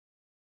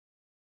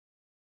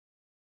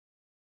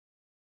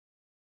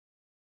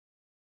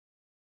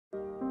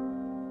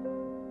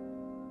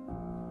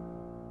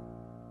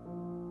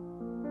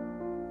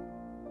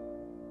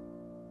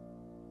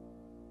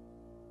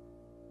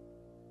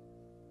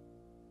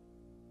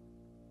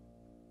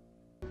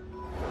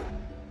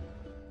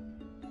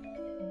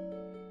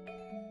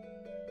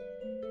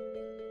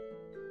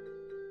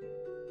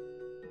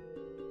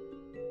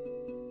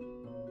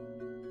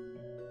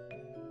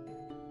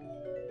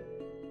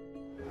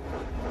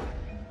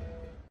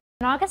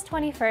On August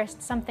 21st,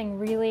 something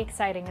really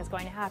exciting is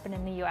going to happen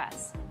in the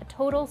US, a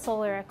total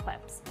solar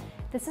eclipse.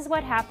 This is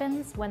what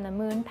happens when the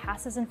moon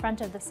passes in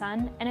front of the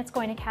sun, and it's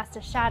going to cast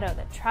a shadow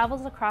that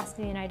travels across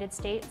the United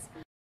States.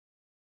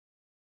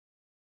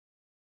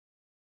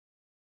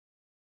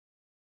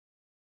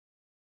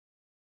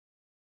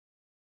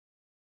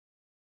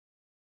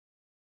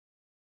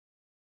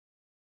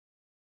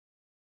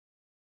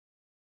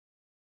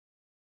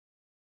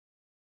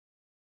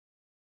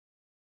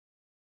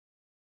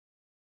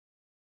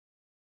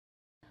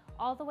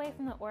 All the way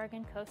from the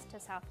Oregon coast to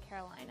South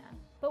Carolina.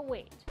 But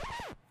wait,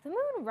 the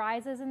moon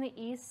rises in the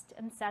east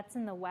and sets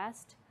in the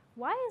west.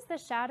 Why is the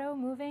shadow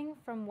moving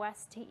from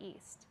west to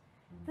east?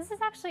 This is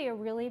actually a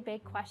really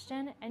big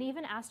question, and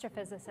even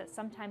astrophysicists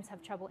sometimes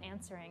have trouble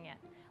answering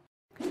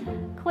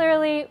it.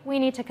 Clearly, we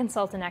need to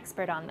consult an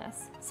expert on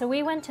this. So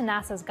we went to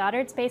NASA's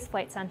Goddard Space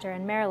Flight Center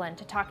in Maryland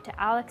to talk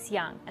to Alex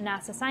Young, a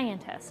NASA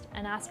scientist,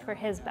 and ask for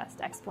his best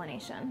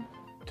explanation.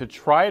 To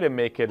try to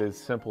make it as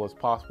simple as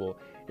possible,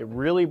 it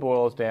really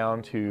boils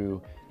down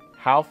to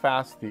how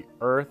fast the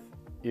Earth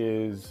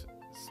is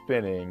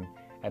spinning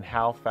and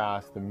how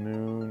fast the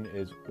moon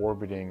is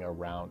orbiting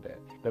around it.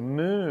 The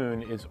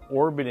moon is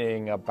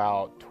orbiting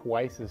about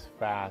twice as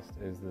fast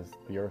as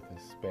the Earth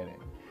is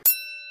spinning.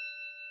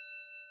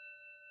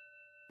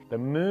 The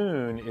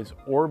moon is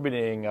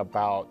orbiting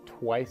about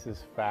twice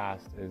as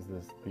fast as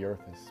the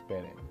Earth is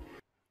spinning.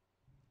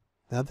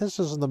 Now this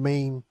isn't the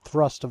main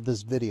thrust of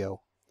this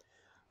video,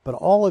 but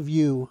all of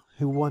you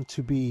who want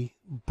to be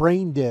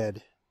brain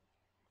dead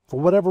for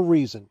whatever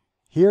reason,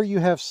 here you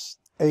have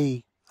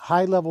a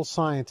high-level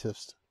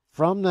scientist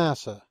from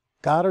NASA,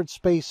 Goddard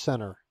Space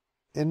Center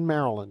in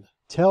Maryland,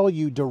 tell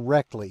you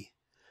directly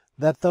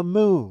that the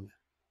moon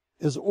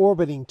is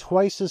orbiting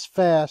twice as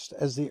fast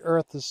as the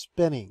Earth is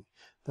spinning.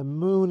 The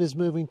moon is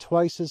moving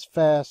twice as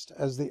fast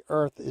as the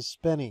Earth is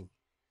spinning.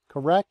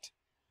 Correct?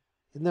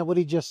 Isn't that what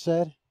he just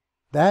said?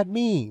 That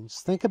means,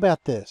 think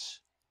about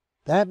this,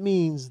 that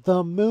means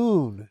the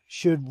moon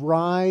should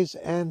rise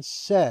and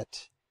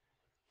set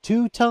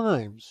 2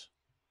 times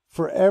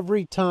for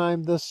every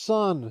time the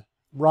sun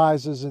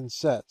rises and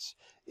sets.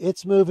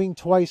 It's moving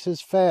twice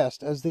as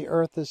fast as the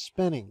Earth is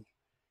spinning,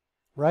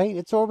 right?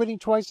 It's orbiting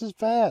twice as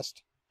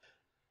fast.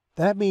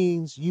 That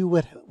means you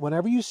would,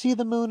 whenever you see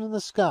the moon in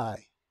the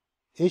sky,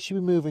 it should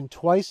be moving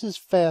twice as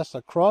fast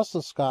across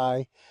the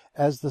sky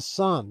as the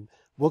sun.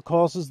 What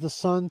causes the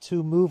sun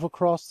to move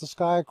across the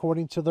sky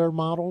according to their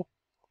model?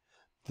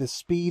 The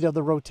speed of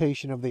the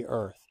rotation of the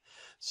Earth.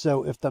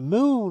 So if the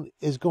moon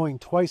is going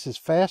twice as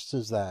fast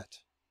as that,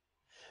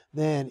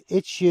 then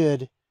it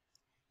should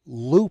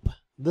loop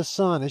the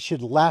sun. It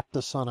should lap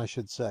the sun, I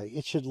should say.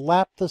 It should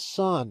lap the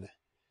sun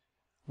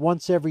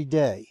once every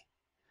day.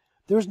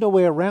 There's no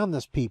way around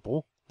this,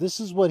 people. This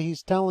is what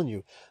he's telling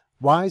you.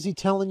 Why is he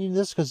telling you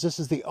this? Because this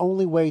is the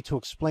only way to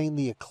explain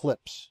the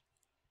eclipse.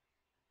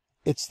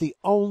 It's the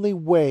only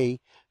way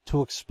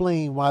to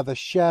explain why the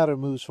shadow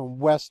moves from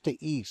west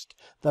to east.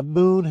 The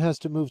moon has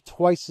to move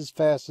twice as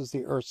fast as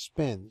the Earth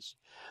spins.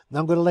 Now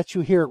I'm going to let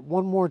you hear it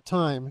one more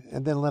time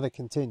and then let it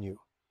continue.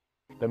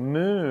 The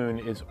moon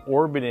is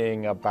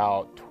orbiting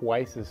about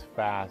twice as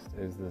fast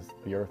as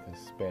the Earth is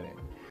spinning.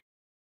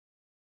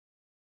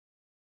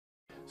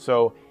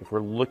 So if we're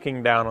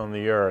looking down on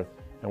the Earth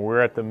and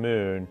we're at the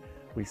moon,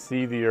 we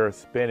see the Earth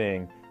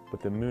spinning,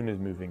 but the moon is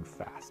moving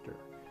faster.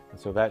 And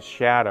so that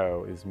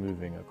shadow is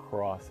moving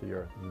across the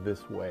Earth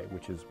this way,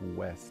 which is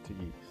west to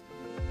east.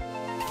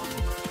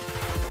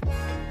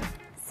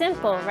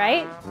 Simple,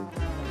 right?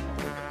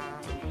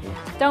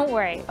 Don't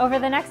worry, over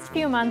the next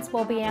few months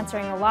we'll be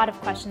answering a lot of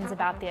questions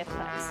about the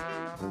eclipse.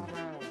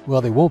 Well,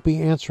 they won't be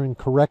answering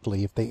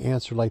correctly if they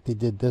answer like they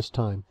did this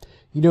time.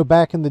 You know,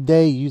 back in the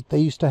day, they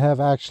used to have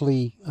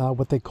actually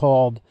what they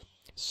called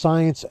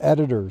science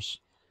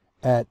editors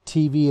at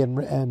TV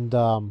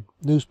and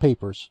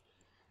newspapers,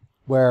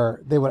 where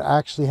they would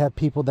actually have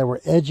people that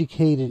were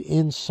educated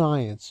in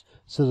science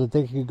so that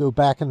they could go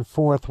back and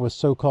forth with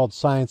so-called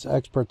science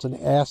experts and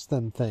ask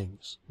them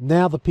things.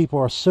 Now the people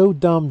are so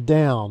dumbed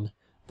down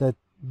that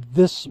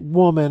this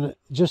woman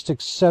just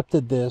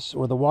accepted this,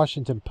 or the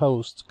Washington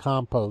Post,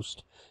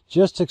 Compost,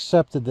 just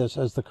accepted this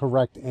as the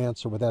correct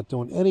answer without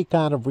doing any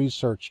kind of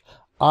research.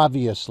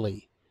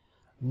 Obviously,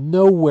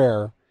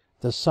 nowhere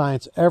does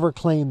science ever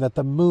claim that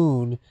the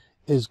moon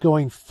is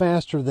going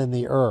faster than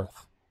the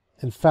Earth.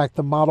 In fact,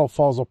 the model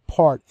falls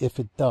apart if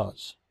it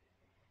does.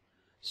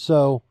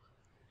 So,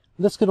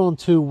 let's get on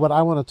to what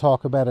I want to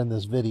talk about in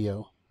this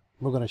video.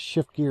 We're going to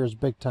shift gears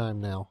big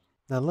time now.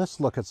 Now, let's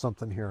look at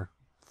something here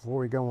before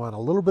we go on. A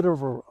little bit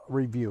of a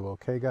review,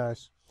 okay,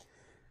 guys?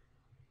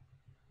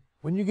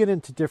 When you get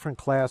into different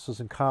classes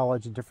in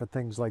college and different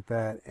things like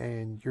that,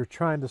 and you're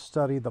trying to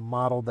study the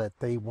model that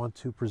they want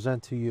to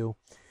present to you,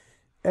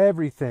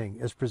 everything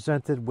is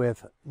presented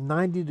with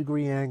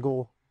 90-degree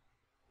angle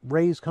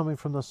rays coming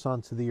from the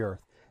sun to the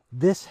Earth.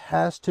 This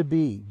has to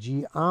be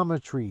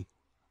geometry,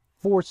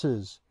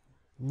 forces,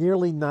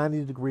 nearly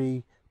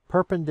 90-degree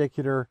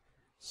perpendicular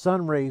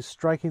sun rays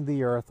striking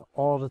the Earth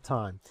all the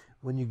time.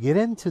 when you get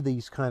into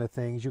these kind of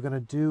things, you're going to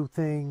do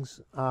things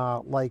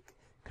like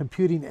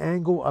computing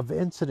angle of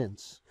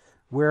incidence.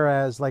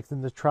 Whereas like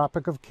in the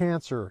Tropic of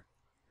Cancer,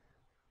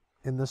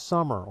 in the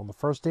summer, on the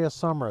first day of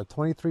summer at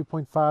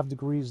 23.5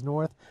 degrees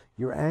north,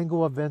 your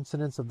angle of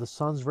incidence of the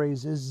sun's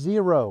rays is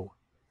 0.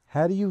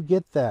 How do you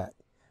get that?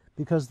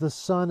 Because the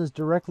sun is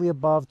directly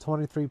above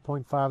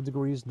 23.5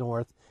 degrees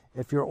north.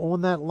 If you're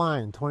on that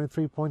line,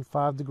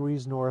 23.5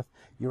 degrees north,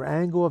 your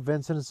angle of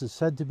incidence is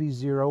said to be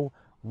 0.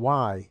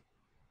 Why?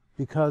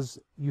 Because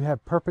you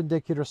have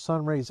perpendicular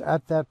sun rays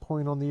at that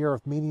point on the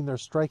earth, meaning they're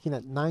striking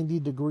at 90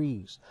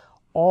 degrees.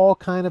 All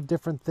kind of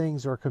different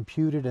things are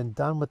computed and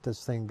done with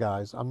this thing,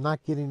 guys. I'm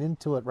not getting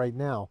into it right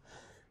now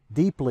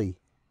deeply,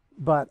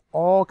 but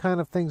all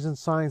kind of things in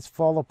science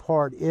fall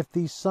apart if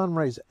these sun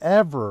rays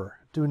ever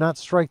do not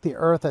strike the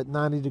earth at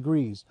 90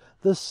 degrees.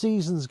 The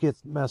seasons get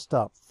messed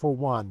up, for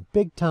one,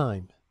 big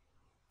time.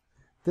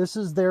 This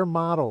is their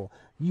model.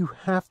 You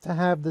have to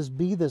have this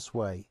be this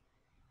way.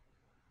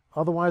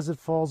 Otherwise it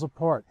falls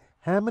apart.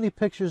 How many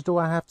pictures do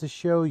I have to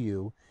show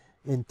you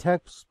in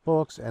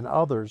textbooks and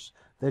others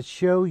that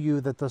show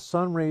you that the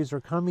sun rays are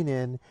coming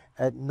in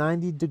at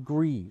 90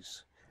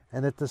 degrees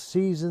and that the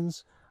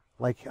seasons,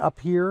 like up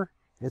here,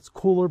 it's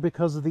cooler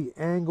because of the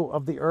angle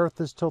of the earth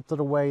is tilted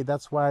away.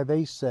 That's why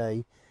they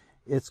say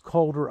it's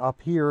colder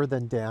up here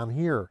than down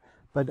here.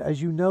 But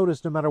as you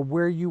notice, no matter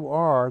where you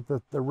are,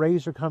 the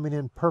rays are coming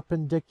in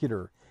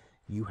perpendicular.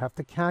 You have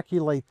to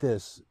calculate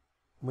this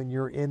when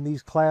you're in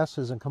these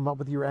classes and come up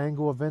with your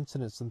angle of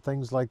incidence and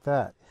things like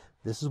that.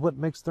 This is what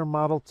makes their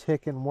model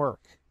tick and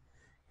work.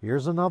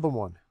 Here's another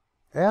one.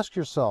 Ask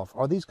yourself,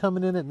 are these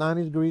coming in at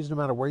 90 degrees no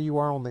matter where you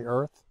are on the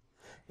earth?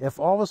 If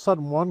all of a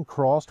sudden one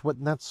crossed,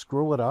 wouldn't that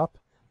screw it up?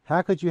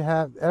 How could you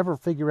ever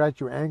figure out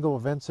your angle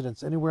of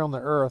incidence anywhere on the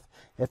earth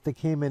if they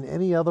came in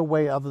any other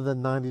way other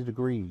than 90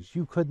 degrees?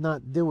 You could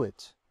not do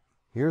it.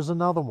 Here's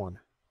another one.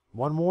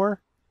 One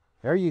more.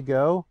 There you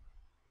go.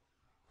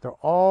 They're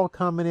all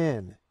coming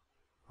in.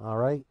 All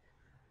right.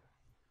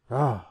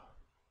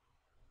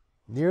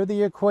 Near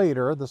the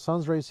equator, the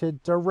sun's rays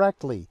hit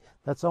directly.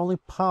 That's only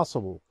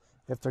possible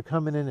if they're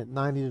coming in at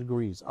 90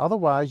 degrees.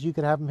 Otherwise, you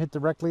could have them hit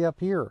directly up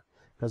here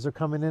because they're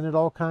coming in at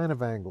all kind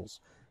of angles.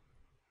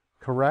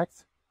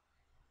 Correct?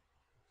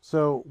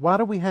 So why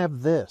do we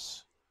have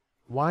this?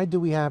 Why do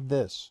we have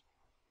this?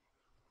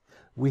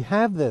 We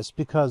have this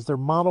because their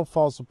model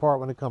falls apart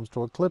when it comes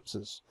to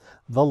eclipses.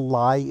 The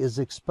lie is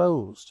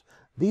exposed.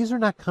 These are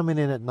not coming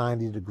in at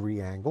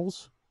 90-degree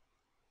angles.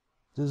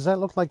 Does that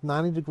look like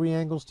 90-degree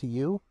angles to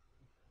you?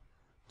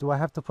 Do I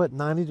have to put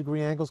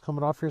 90-degree angles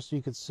coming off here so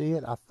you can see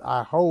it?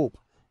 I hope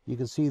you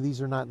can see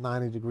these are not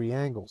 90-degree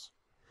angles.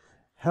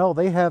 Hell,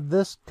 they have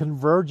this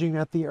converging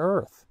at the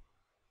earth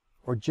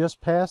or just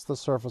past the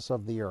surface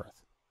of the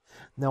earth.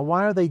 Now,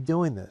 why are they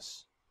doing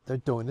this? They're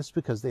doing this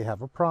because they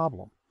have a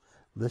problem.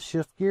 Let's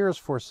shift gears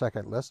for a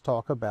second. Let's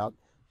talk about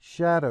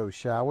shadows,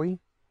 shall we?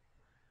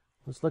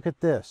 Let's look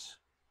at this.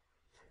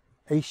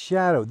 A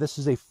shadow. This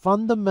is a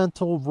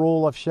fundamental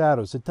rule of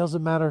shadows. It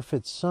doesn't matter if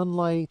it's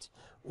sunlight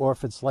or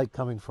if it's light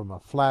coming from a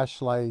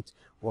flashlight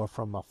or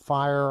from a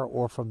fire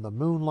or from the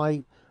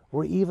moonlight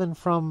or even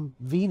from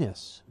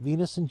Venus.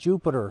 Venus and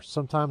Jupiter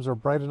sometimes are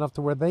bright enough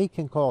to where they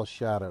can cause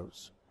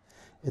shadows.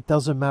 It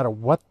doesn't matter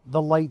what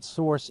the light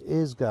source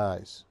is,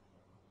 guys.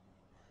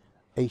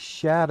 A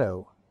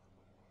shadow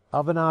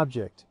of an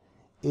object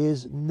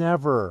is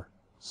never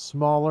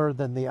smaller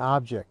than the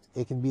object.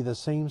 It can be the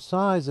same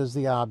size as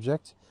the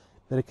object,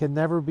 but it can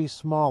never be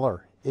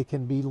smaller. It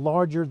can be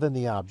larger than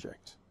the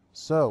object.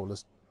 So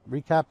let's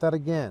recap that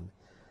again.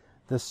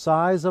 The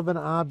size of an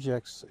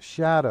object's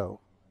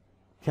shadow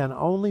can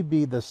only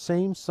be the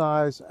same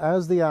size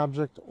as the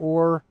object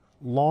or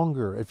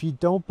longer. If you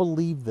don't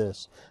believe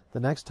this, the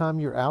next time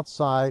you're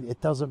outside,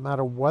 it doesn't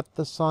matter what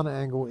the sun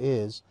angle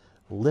is,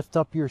 lift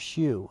up your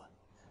shoe.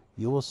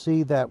 You will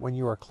see that when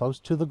you are close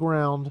to the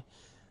ground,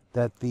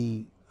 that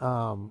the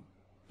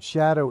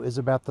shadow is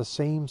about the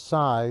same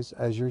size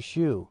as your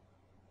shoe.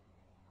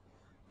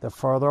 The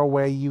farther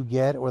away you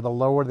get, or the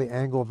lower the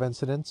angle of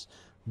incidence,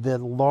 the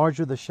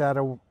larger the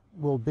shadow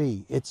will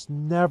be. It's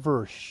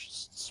never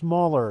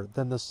smaller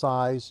than the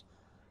size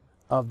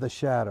of the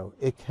shadow.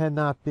 It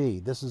cannot be.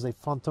 This is a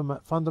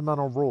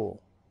fundamental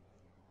rule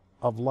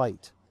of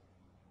light.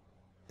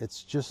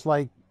 It's just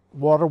like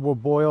water will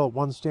boil at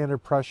one standard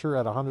pressure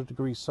at 100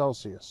 degrees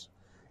Celsius.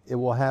 It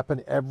will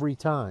happen every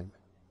time.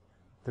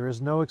 There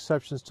is no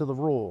exceptions to the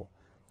rule,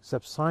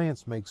 except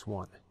science makes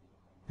one,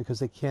 because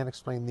they can't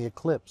explain the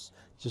eclipse,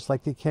 just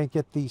like they can't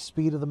get the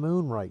speed of the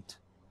moon right.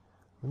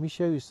 Let me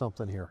show you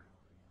something here.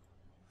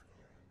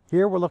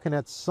 Here we're looking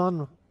at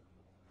sun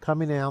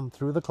coming down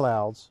through the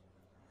clouds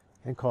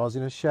and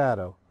causing a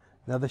shadow.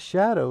 Now the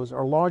shadows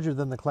are larger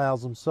than the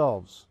clouds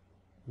themselves.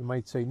 You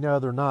might say, no,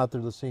 they're not.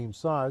 They're the same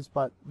size,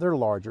 but they're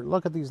larger.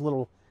 Look at these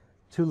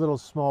two little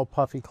small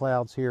puffy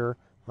clouds here.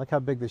 Look how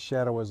big the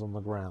shadow is on the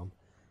ground.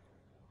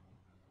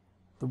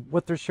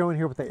 What they're showing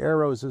here with the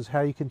arrows is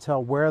how you can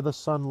tell where the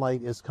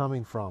sunlight is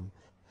coming from.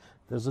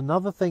 There's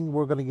another thing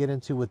we're going to get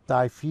into with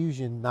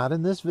diffusion, not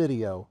in this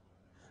video,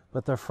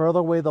 But the further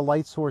away the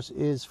light source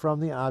is from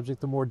the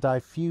object, the more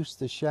diffuse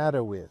the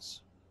shadow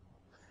is.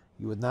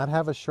 You would not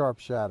have a sharp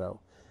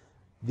shadow.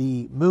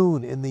 The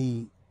moon in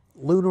the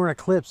lunar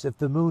eclipse, if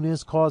the moon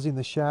is causing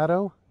the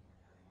shadow,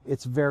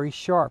 it's very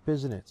sharp,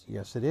 isn't it?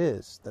 Yes, it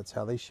is. That's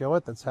how they show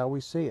it. That's how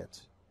we see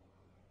it.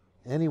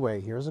 Anyway,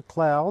 here's the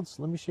clouds.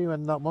 Let me show you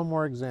one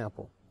more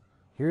example.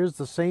 Here's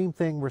the same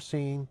thing we're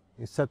seeing,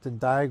 except in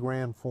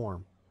diagram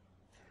form.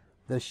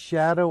 The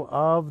shadow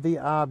of the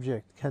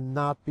object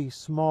cannot be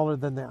smaller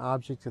than the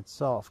object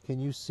itself. Can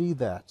you see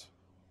that?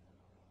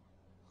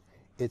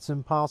 It's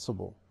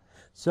impossible.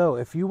 So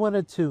if you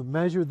wanted to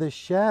measure this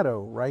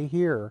shadow right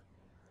here,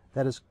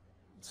 that is,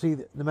 see,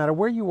 no matter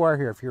where you are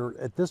here, if you're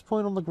at this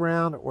point on the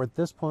ground or at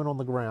this point on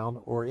the ground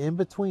or in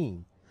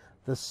between,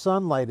 the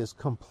sunlight is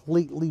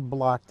completely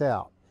blocked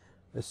out.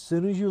 As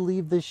soon as you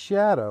leave this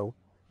shadow,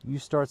 you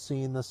start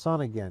seeing the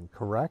sun again,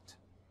 correct?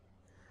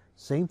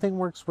 Same thing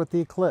works with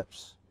the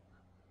eclipse.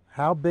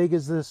 How big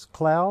is this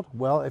cloud?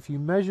 Well, if you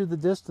measure the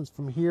distance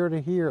from here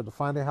to here to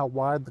find out how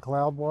wide the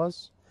cloud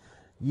was,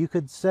 you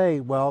could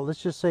say, well,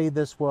 let's just say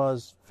this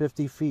was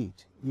 50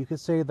 feet. You could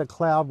say the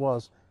cloud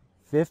was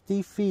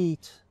 50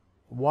 feet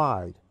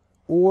wide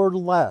or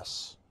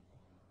less.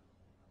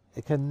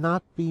 It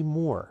cannot be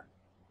more,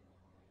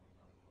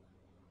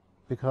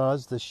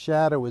 because the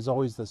shadow is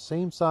always the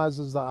same size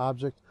as the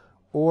object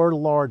or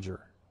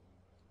larger.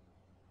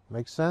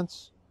 Make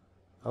sense?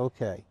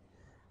 Okay.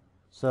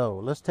 So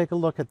let's take a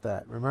look at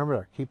that.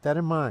 Remember, keep that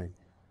in mind.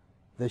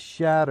 The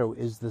shadow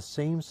is the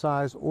same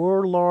size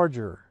or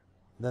larger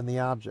than the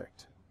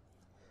object,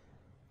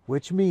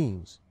 which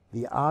means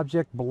the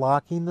object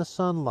blocking the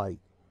sunlight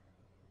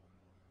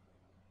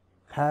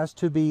has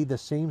to be the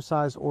same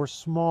size or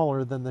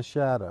smaller than the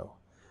shadow.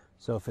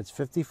 So if it's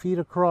 50 feet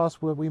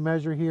across, what we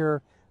measure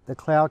here, the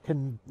cloud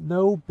can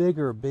no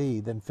bigger be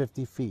than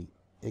 50 feet.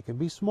 It can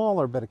be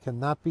smaller, but it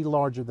cannot be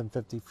larger than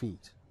 50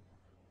 feet.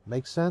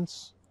 Make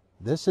sense?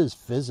 This is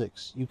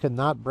physics. You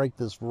cannot break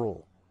this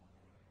rule.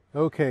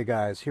 Okay,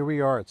 guys, here we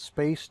are at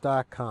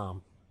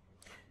space.com.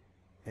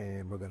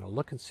 And we're going to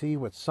look and see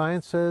what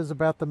science says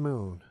about the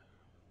moon.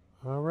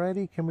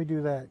 Alrighty, can we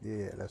do that?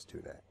 Yeah, let's do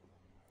that.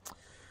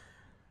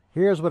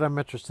 Here's what I'm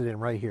interested in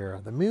right here.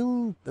 The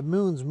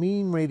moon's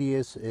mean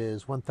radius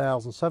is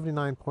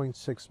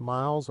 1,079.6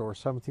 miles or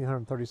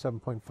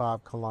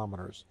 1,737.5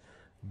 kilometers.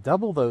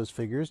 Double those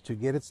figures to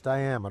get its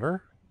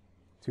diameter,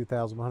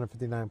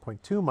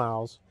 2,159.2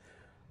 miles.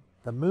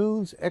 The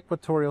moon's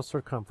equatorial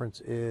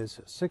circumference is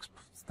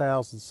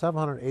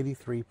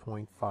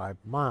 6,783.5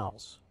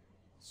 miles.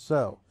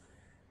 So,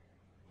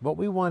 what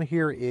we want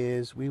here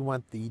is we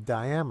want the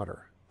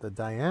diameter. The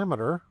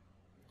diameter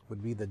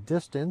would be the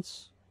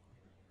distance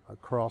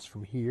across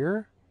from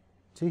here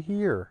to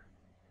here.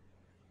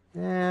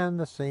 And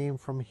the same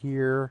from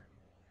here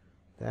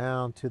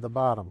down to the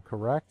bottom,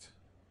 correct?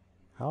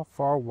 How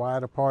far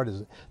wide apart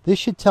is it? This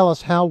should tell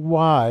us how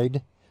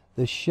wide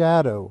the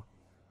shadow,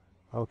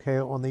 okay,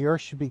 on the Earth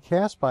should be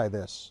cast by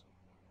this.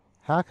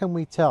 How can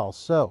we tell?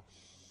 So,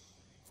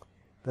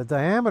 the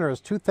diameter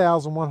is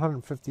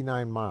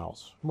 2,159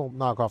 miles. We'll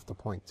knock off the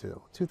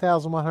 0.2.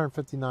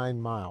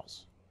 2,159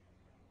 miles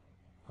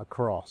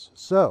across.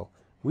 So,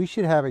 we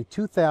should have a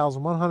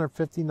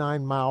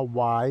 2,159 mile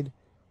wide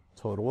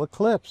total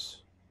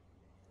eclipse.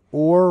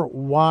 Or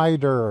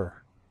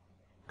wider.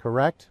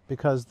 Correct?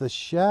 Because the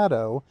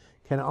shadow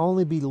can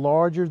only be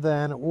larger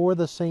than or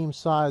the same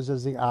size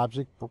as the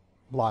object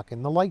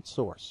blocking the light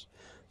source.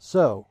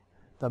 So,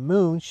 the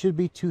moon should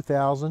be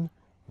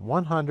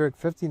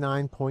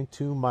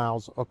 2,159.2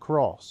 miles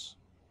across.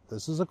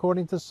 This is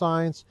according to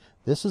science.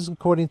 This is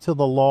according to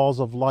the laws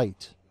of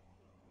light.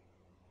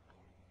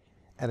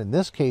 And in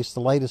this case, the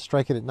light is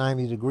striking at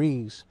 90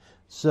 degrees,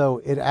 so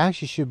it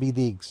actually should be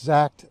the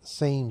exact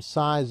same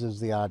size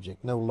as the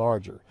object, no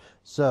larger.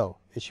 So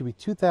it should be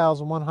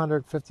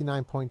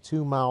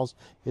 2,159.2 miles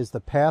is the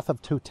path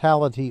of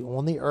totality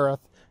on the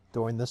Earth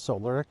during the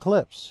solar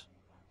eclipse.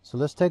 So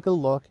let's take a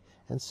look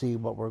and see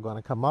what we're going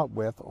to come up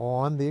with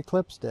on the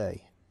eclipse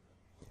day.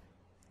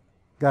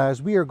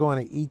 Guys, we are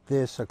going to eat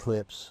this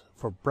eclipse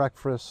for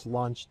breakfast,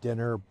 lunch,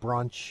 dinner,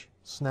 brunch,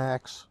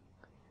 snacks.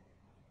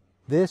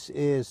 This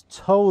is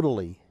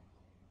totally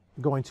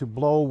going to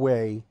blow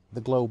away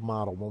the globe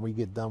model when we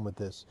get done with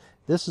this.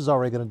 This is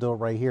already going to do it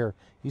right here.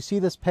 You see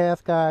this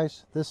path,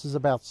 guys? This is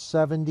about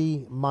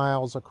 70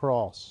 miles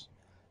across.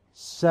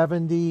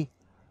 70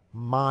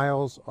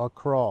 miles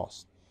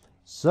across.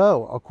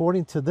 So,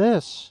 according to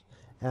this,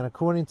 and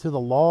according to the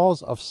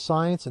laws of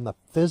science and the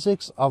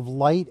physics of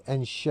light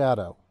and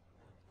shadow,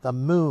 the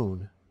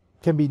moon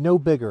can be no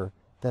bigger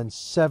than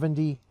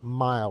 70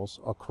 miles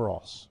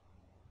across.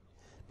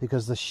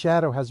 Because the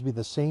shadow has to be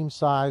the same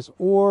size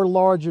or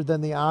larger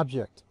than the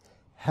object.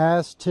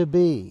 Has to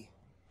be.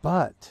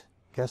 But,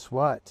 guess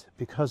what?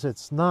 Because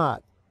it's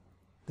not,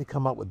 they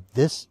come up with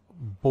this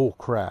bull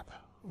crap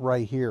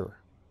right here.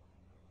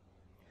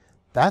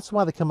 That's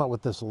why they come up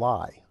with this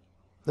lie.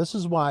 This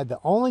is why the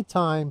only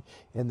time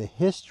in the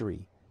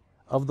history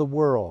of the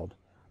world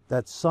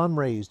that sun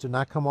rays do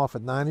not come off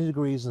at 90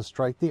 degrees and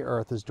strike the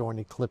earth as during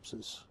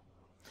eclipses.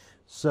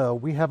 So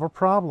we have a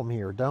problem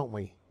here, don't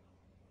we?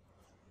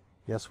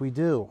 Yes, we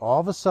do. All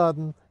of a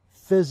sudden,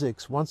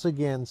 physics once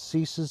again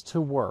ceases to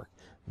work.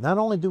 Not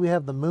only do we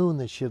have the moon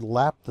that should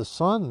lap the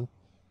sun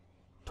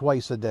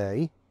twice a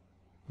day,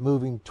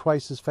 moving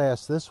twice as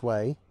fast this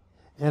way,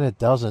 and it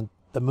doesn't.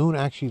 The moon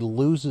actually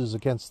loses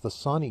against the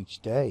sun each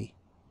day.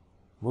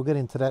 We'll get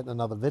into that in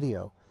another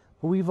video.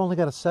 But we've only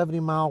got a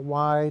 70-mile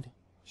wide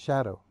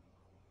shadow,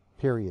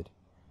 period.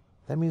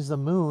 That means the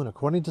moon,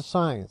 according to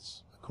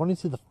science, according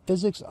to the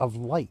physics of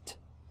light,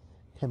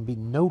 can be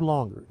no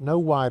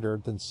wider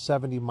than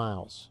 70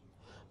 miles.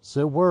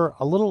 So we're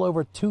a little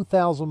over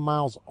 2,000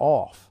 miles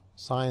off,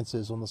 science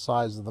is, on the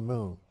size of the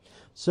moon.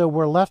 So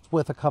we're left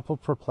with a couple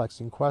of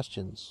perplexing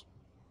questions.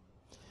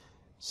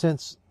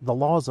 Since the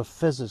laws of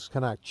physics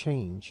cannot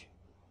change,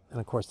 and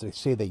of course they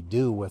say they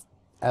do with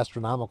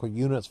astronomical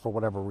units for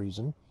whatever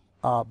reason,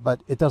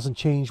 but it doesn't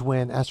change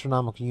when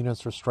astronomical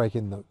units are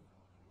striking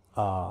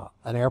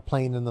an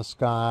airplane in the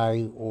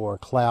sky or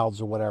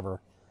clouds or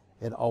whatever.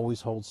 It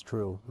always holds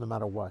true, no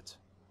matter what.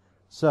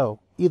 So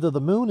either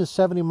the moon is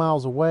 70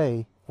 miles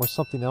away or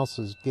something else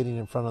is getting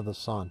in front of the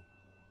sun.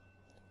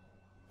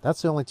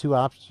 That's the only two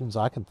options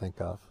I can think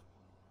of.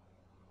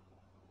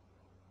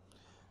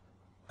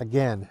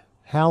 Again,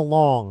 how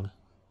long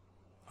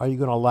are you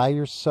going to allow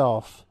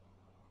yourself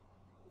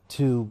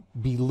to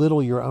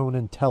belittle your own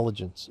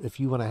intelligence if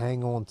you want to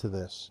hang on to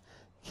this?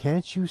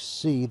 Can't you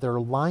see they're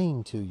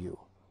lying to you?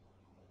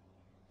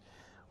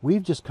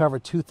 We've just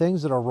covered two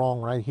things that are wrong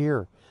right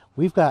here.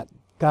 We've got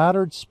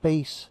Goddard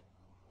Space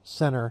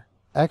Center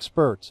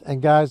experts.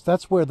 And guys,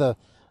 that's where the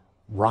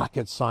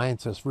rocket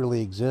scientists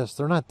really exist.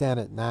 They're not down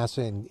at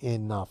NASA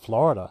in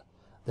Florida.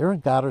 They're in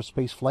Goddard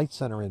Space Flight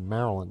Center in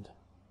Maryland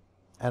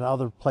and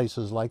other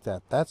places like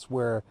that. That's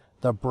where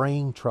the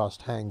brain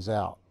trust hangs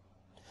out.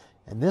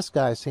 And this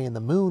guy's saying the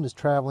moon is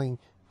traveling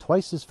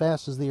twice as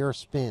fast as the Earth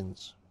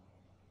spins,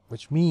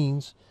 which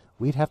means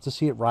we'd have to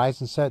see it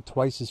rise and set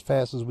twice as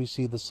fast as we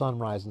see the sun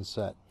rise and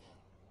set.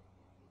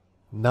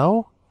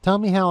 No? Tell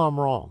me how I'm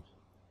wrong.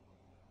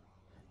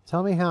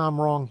 Tell me how I'm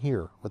wrong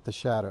here with the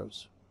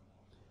shadows.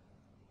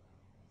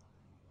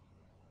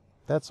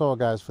 That's all,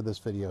 guys, for this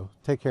video.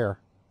 Take care.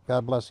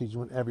 God bless each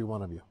and every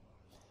one of you.